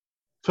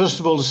First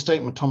of all, the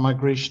statement on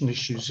migration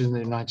issues in the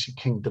United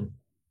Kingdom.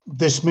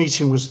 This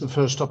meeting was the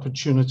first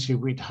opportunity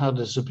we'd had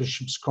as a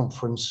bishops'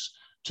 conference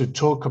to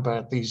talk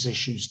about these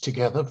issues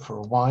together for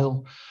a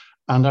while.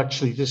 And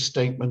actually this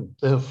statement,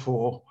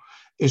 therefore,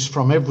 is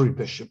from every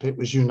bishop. It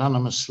was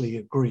unanimously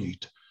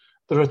agreed.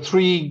 There are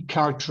three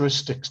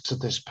characteristics to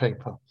this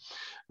paper.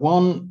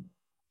 One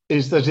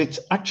is that it's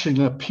actually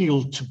an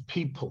appeal to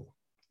people.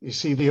 You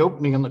see, the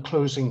opening and the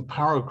closing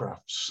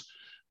paragraphs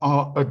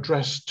are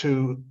addressed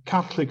to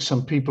Catholics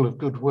and people of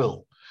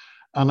goodwill.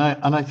 And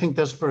I think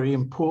that's very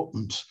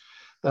important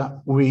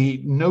that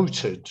we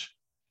noted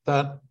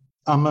that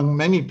among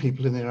many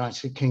people in the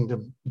United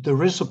Kingdom,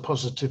 there is a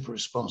positive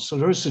response. So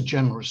there is a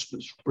generous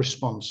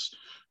response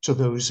to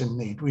those in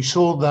need. We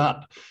saw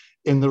that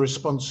in the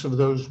response of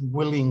those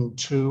willing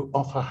to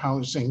offer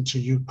housing to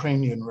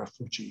Ukrainian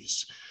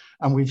refugees.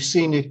 And we've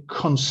seen it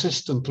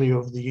consistently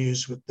over the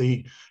years with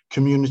the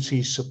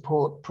community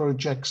support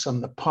projects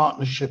and the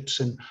partnerships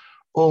in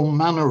all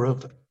manner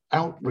of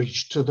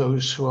outreach to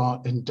those who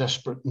are in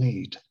desperate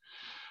need.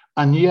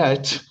 And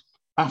yet,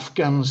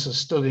 Afghans are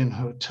still in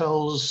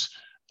hotels,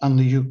 and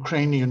the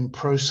Ukrainian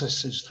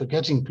processes for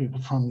getting people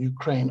from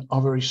Ukraine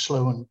are very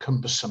slow and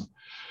cumbersome.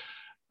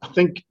 I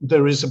think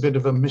there is a bit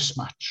of a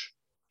mismatch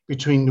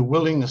between the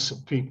willingness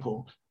of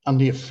people and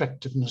the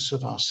effectiveness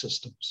of our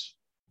systems.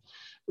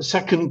 The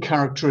second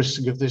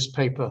characteristic of this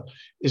paper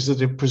is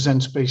that it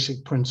presents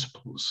basic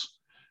principles.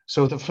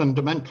 So the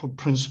fundamental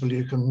principle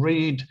you can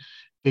read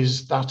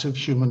is that of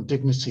human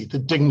dignity, the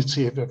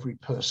dignity of every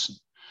person.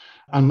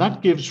 And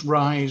that gives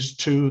rise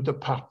to the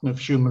pattern of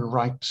human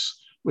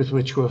rights with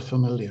which we're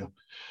familiar.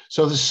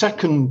 So the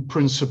second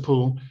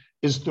principle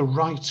is the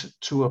right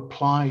to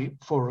apply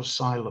for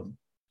asylum.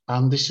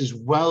 And this is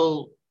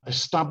well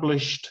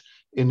established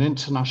in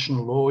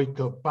international law. We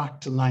go back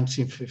to the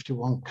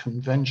 1951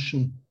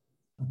 Convention,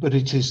 but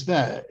it is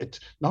there. It's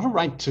not a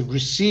right to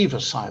receive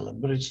asylum,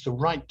 but it's the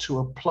right to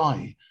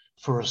apply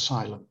for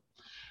asylum.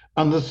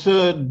 And the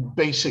third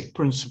basic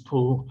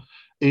principle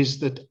is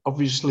that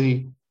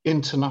obviously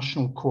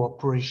international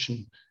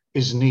cooperation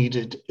is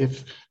needed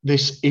if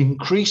this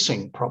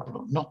increasing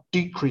problem, not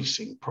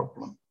decreasing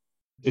problem,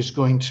 is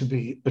going to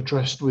be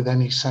addressed with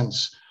any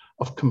sense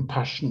of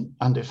compassion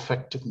and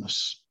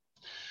effectiveness.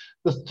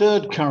 The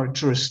third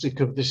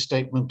characteristic of this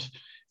statement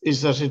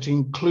is that it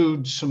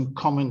includes some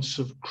comments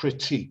of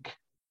critique.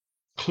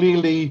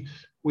 Clearly,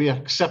 we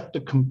accept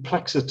the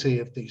complexity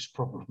of these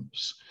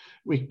problems.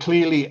 We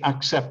clearly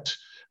accept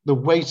the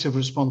weight of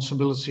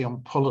responsibility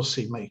on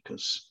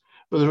policymakers.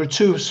 But there are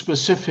two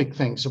specific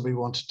things that we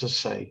wanted to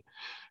say.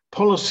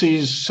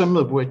 Policies, some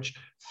of which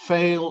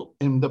fail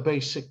in the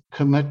basic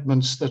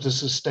commitments that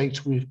as a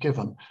state we've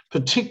given,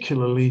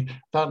 particularly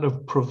that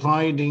of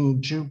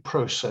providing due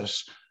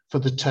process for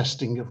the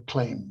testing of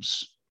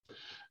claims.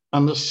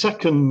 And the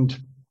second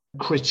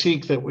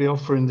critique that we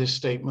offer in this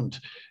statement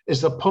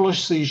is that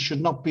policies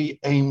should not be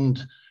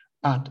aimed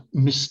at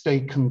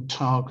mistaken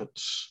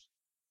targets.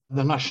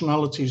 The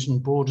Nationalities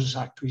and Borders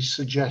Act, we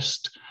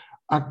suggest,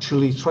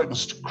 actually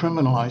threatens to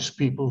criminalize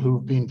people who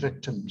have been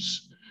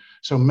victims.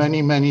 So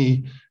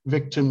many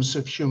victims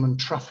of human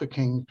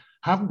trafficking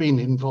have been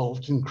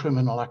involved in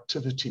criminal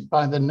activity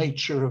by the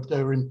nature of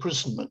their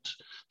imprisonment,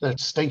 their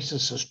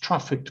status as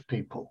trafficked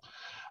people.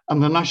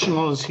 And the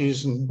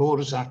Nationalities and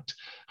Borders Act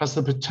has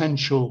the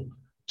potential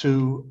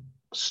to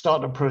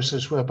start a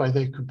process whereby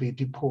they could be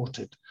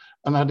deported.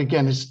 And that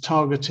again is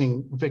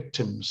targeting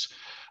victims.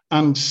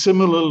 And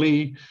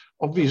similarly,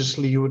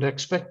 obviously, you would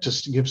expect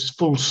us to give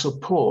full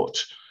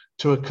support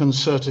to a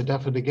concerted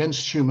effort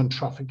against human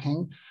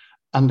trafficking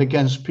and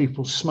against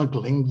people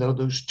smuggling, though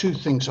those two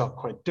things are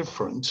quite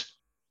different.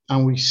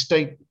 And we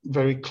state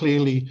very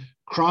clearly,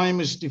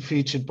 crime is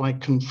defeated by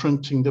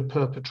confronting the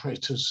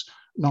perpetrators,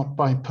 not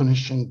by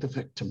punishing the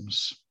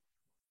victims.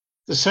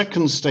 The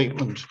second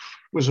statement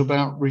was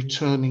about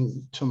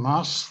returning to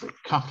Mass, the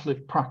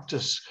Catholic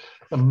practice,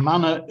 the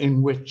manner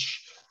in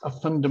which a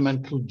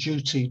fundamental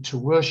duty to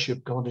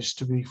worship God is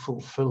to be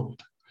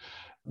fulfilled.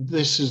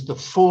 This is the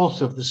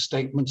fourth of the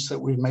statements that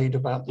we made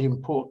about the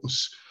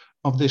importance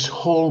of this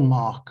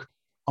hallmark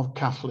of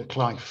Catholic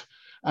life.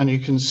 And you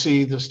can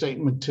see the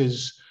statement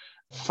is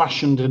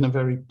fashioned in a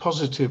very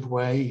positive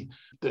way.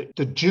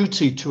 The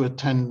duty to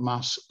attend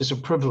Mass is a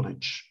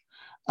privilege,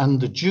 and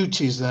the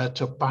duty is there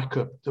to back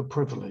up the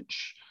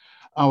privilege.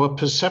 Our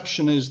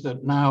perception is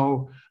that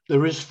now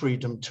there is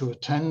freedom to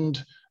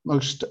attend.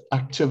 Most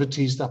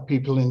activities that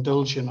people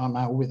indulge in are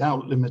now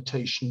without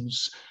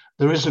limitations.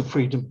 There is a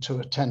freedom to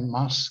attend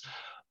Mass,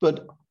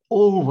 but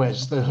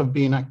always there have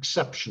been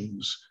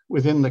exceptions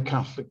within the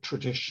Catholic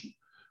tradition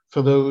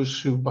for those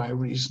who, by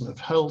reason of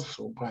health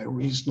or by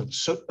reason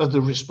of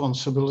other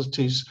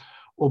responsibilities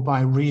or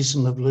by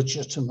reason of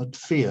legitimate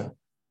fear,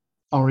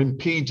 are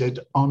impeded,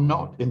 are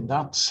not in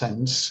that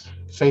sense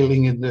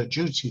failing in their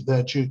duty.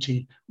 Their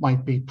duty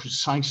might be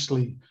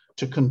precisely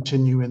to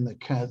continue in the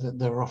care that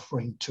they're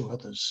offering to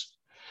others.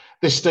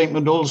 This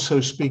statement also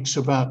speaks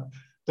about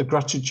the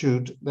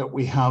gratitude that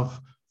we have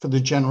for the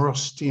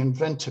generosity and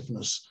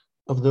inventiveness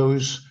of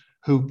those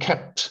who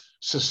kept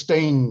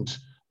sustained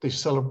the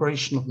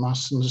celebration of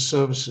Mass and the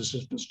services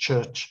of the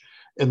Church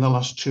in the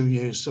last 2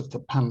 years of the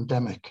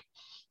pandemic.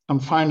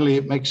 And finally,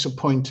 it makes a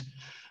point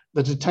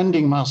that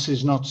attending Mass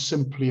is not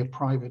simply a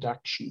private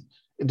action.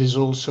 It is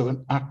also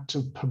an act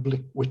of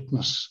public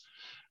witness.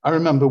 I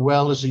remember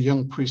well as a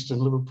young priest in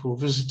Liverpool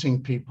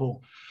visiting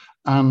people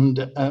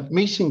and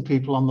meeting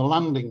people on the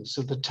landings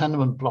of the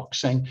tenement block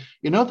saying,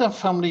 you know, that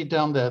family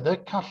down there, they're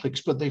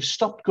Catholics, but they've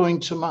stopped going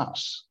to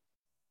Mass.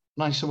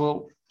 And I said,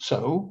 well,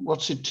 so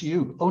what's it to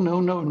you? Oh,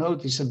 no.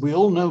 They said, we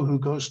all know who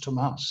goes to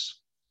Mass.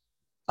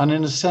 And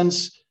in a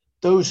sense,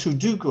 those who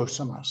do go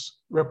to Mass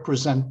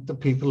represent the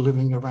people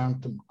living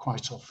around them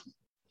quite often.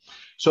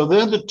 So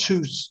they're the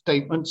two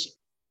statements.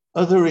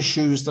 Other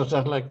issues that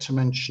I'd like to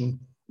mention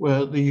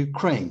were the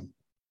Ukraine.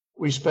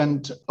 We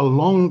spent a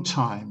long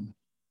time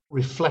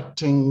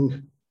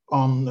reflecting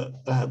on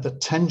the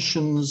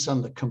tensions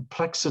and the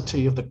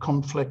complexity of the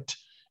conflict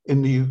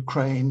in the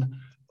Ukraine,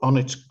 on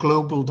its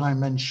global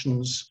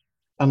dimensions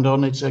and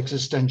on its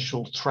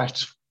existential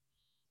threat.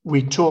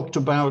 We talked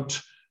about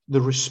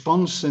the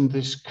response in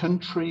this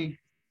country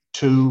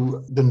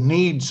to the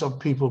needs of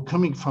people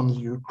coming from the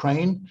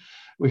Ukraine.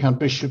 We had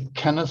Bishop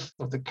Kenneth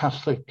of the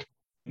Catholic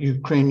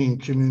Ukrainian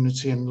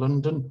community in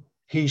London.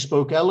 He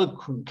spoke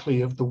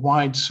eloquently of the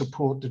wide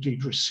support that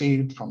he'd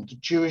received from the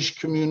Jewish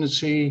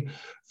community,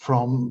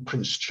 from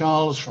Prince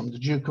Charles, from the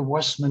Duke of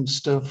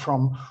Westminster,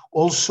 from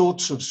all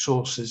sorts of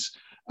sources,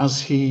 as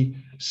he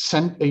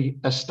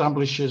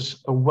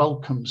establishes a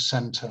welcome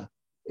centre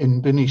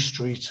in Binney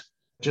Street,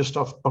 just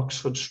off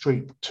Oxford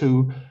Street,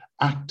 to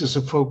act as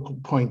a focal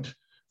point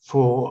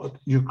for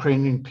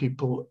Ukrainian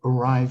people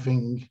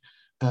arriving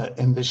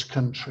in this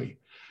country.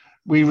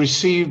 We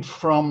received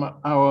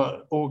from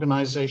our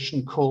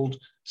organization called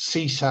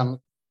CSAN,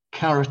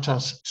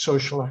 Caritas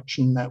Social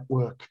Action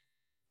Network,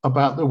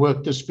 about the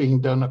work that's being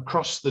done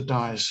across the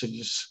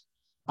diocese.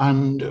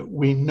 And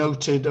we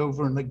noted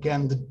over and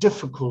again the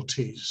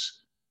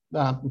difficulties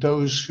that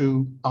those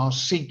who are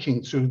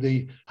seeking through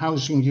the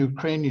Housing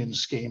Ukrainian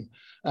scheme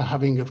are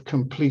having of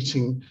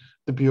completing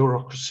the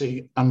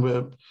bureaucracy, and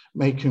we're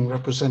making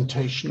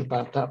representation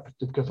about that with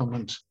the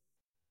government.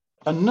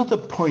 Another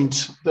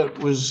point that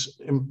was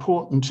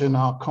important in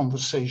our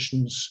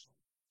conversations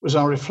was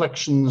our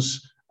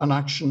reflections and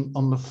action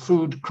on the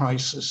food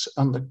crisis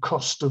and the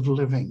cost of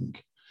living.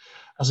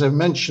 As I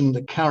mentioned,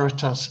 the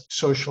Caritas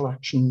Social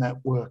Action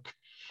Network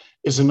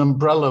is an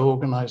umbrella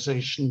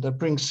organization that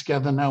brings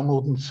together now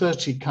more than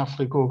 30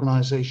 Catholic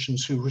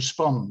organizations who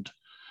respond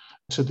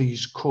to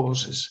these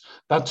causes.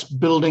 That's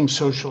building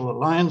social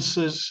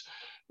alliances.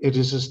 It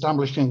is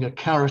establishing a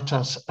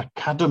Caritas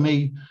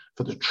Academy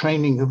for the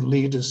training of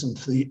leaders and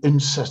for the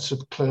inset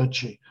of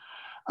clergy.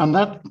 And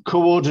that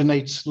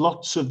coordinates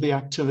lots of the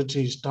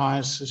activities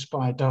diocese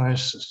by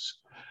diocese.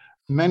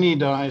 Many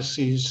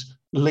dioceses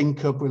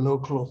link up with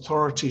local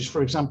authorities.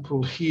 For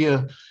example,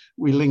 here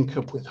we link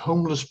up with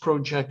homeless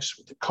projects,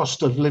 with the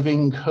cost of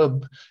living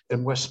hub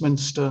in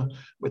Westminster,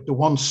 with the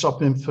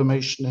one-stop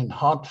information in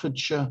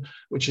Hertfordshire,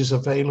 which is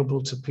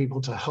available to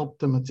people to help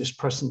them at this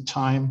present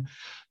time.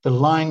 The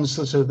lines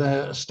that are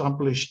there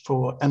established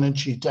for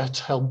energy debt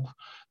help,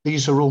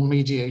 these are all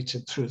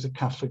mediated through the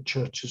Catholic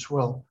Church as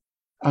well.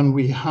 And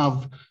we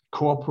have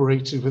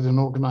cooperated with an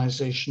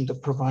organization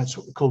that provides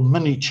what we call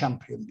money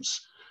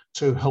champions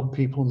to help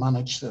people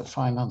manage their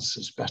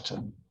finances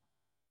better.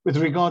 With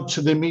regard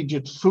to the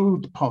immediate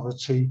food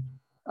poverty,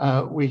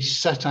 we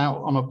set out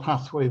on a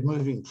pathway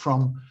moving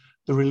from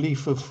the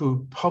relief of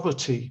food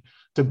poverty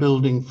to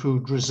building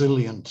food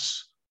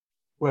resilience.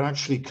 We're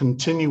actually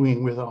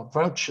continuing with our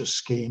voucher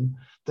scheme,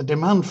 the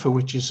demand for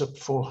which is up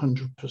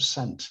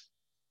 400%.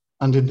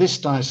 And in this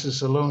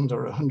diocese alone,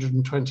 there are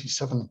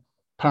 127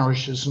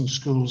 parishes and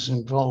schools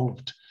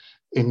involved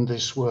in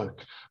this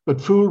work. But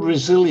food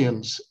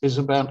resilience is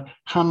about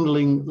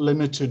handling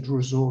limited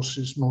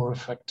resources more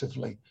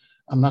effectively.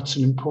 And that's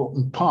an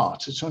important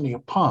part. It's only a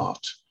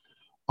part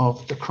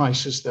of the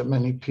crisis that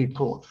many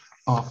people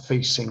are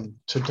facing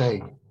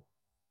today.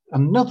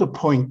 Another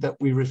point that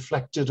we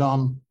reflected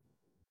on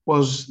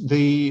was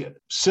the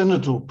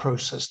synodal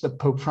process that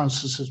Pope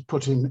Francis has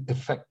put in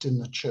effect in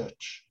the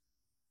Church.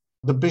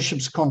 The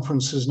Bishops'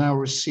 Conference has now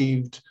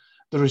received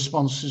the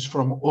responses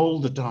from all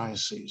the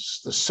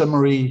dioceses, the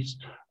summaries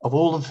of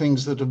all the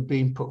things that have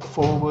been put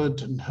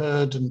forward and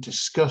heard and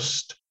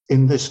discussed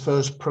in this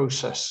first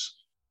process.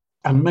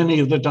 And many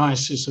of the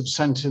dioceses have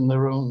sent in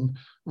their own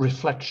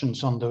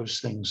reflections on those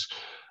things.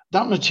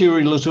 That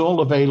material is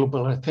all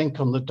available, I think,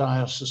 on the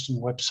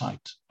diocesan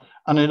website.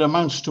 And it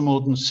amounts to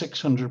more than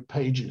 600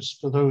 pages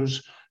for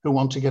those who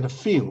want to get a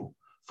feel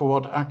for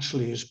what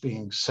actually is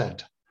being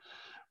said.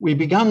 We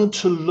began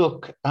to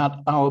look at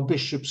our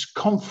bishops'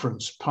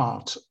 conference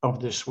part of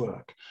this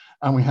work.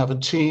 And we have a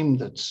team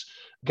that's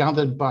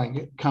gathered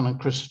by Canon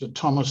Christopher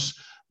Thomas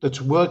that's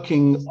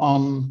working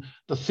on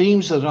the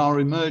themes that are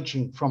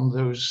emerging from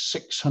those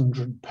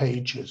 600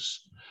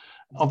 pages.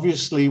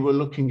 Obviously, we're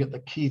looking at the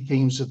key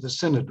themes of the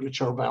Synod,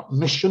 which are about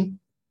mission.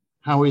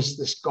 How is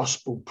this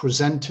gospel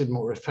presented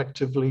more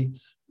effectively?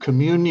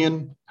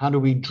 communion, how do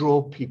we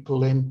draw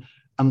people in,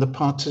 and the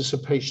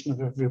participation of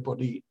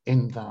everybody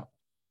in that.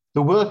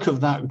 The work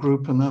of that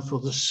group, and therefore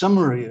the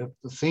summary of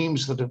the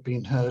themes that have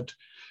been heard,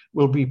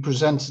 will be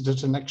presented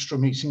at an extra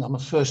meeting on the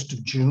 1st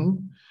of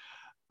June.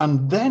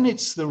 And then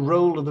it's the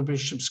role of the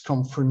Bishops'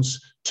 Conference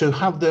to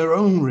have their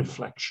own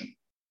reflection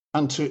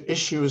and to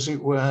issue, as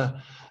it were,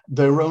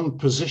 their own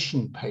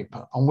position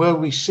paper on where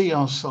we see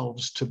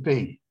ourselves to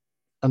be.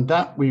 And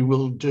that we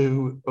will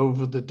do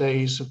over the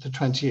days of the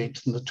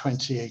 28th and the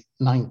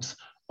 29th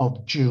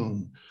of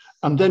June.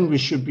 And then we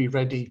should be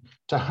ready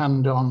to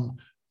hand on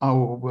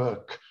our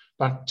work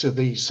back to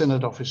the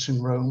Synod office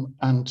in Rome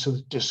and to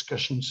the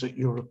discussions at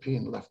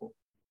European level.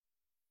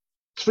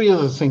 3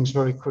 other things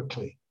very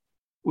quickly.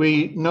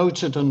 We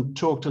noted and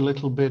talked a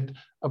little bit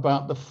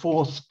about the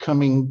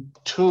forthcoming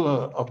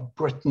tour of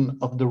Britain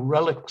of the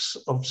relics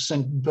of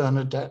St.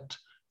 Bernadette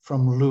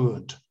from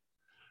Lourdes.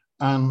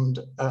 And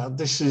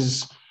this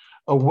is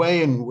a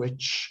way in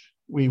which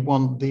we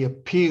want the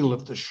appeal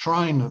of the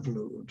Shrine of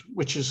Lourdes,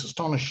 which is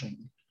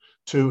astonishing,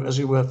 to, as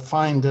it were,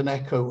 find an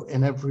echo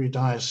in every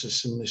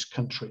diocese in this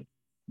country.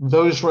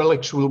 Those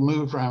relics will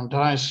move around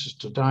diocese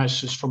to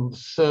diocese from the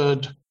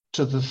 3rd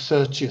to the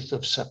 30th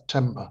of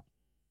September.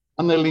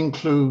 And they'll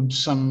include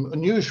some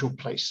unusual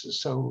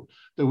places. So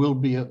there will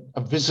be a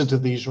visit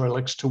of these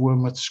relics to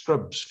Wormwood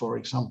Scrubs, for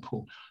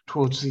example,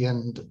 towards the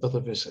end of the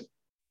visit.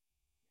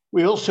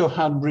 We also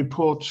had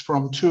reports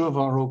from 2 of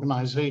our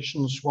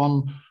organizations,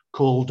 one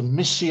called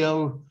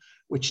Missio,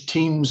 which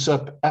teams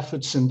up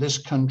efforts in this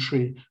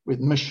country with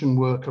mission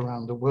work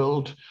around the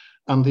world,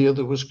 and the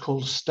other was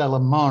called Stella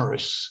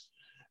Maris,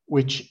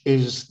 which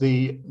is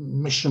the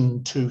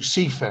mission to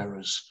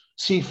seafarers.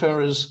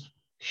 Seafarers,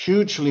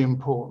 hugely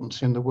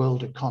important in the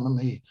world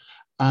economy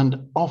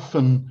and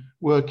often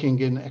working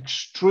in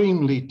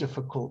extremely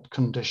difficult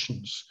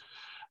conditions.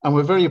 And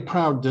we're very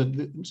proud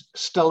that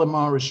Stella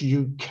Maris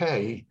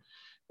UK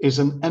is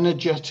an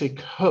energetic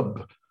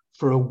hub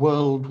for a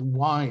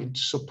worldwide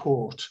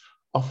support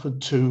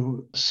offered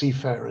to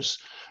seafarers.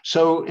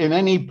 So in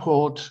any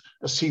port,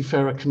 a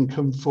seafarer can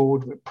come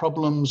forward with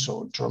problems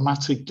or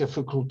dramatic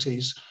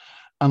difficulties,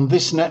 and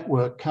this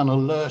network can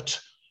alert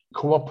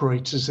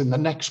cooperators in the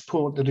next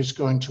port that is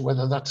going to,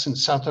 whether that's in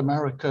South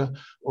America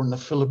or in the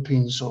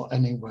Philippines or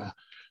anywhere.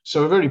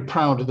 So we're very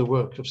proud of the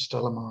work of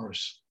Stella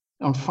Maris.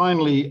 And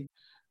finally,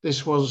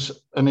 this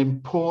was an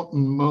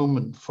important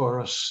moment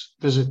for us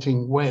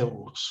visiting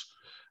Wales.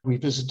 We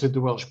visited the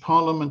Welsh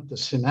Parliament, the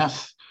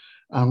Senedd,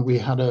 and we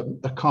had a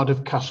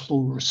Cardiff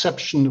Castle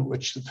reception at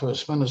which the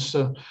First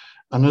Minister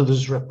and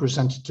others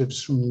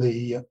representatives from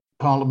the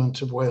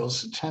Parliament of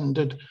Wales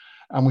attended.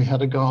 And we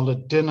had a gala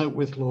dinner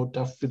with Lord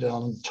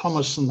Daffodil and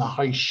Thomas and the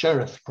High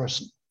Sheriff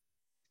present.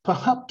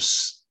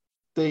 Perhaps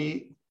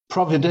the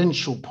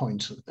providential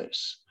point of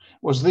this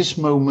was this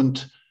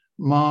moment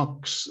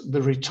marks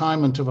the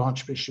retirement of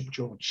Archbishop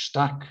George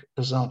Stack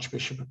as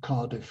Archbishop of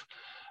Cardiff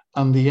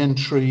and the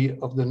entry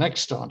of the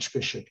next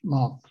Archbishop,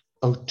 Mark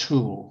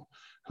O'Toole,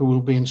 who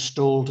will be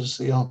installed as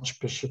the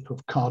Archbishop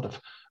of Cardiff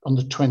on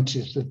the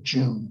 20th of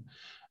June.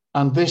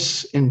 And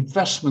this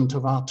investment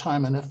of our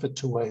time and effort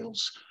to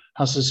Wales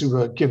has, as it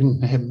were,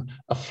 given him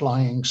a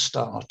flying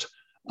start.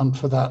 And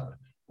for that,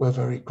 we're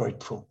very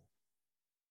grateful.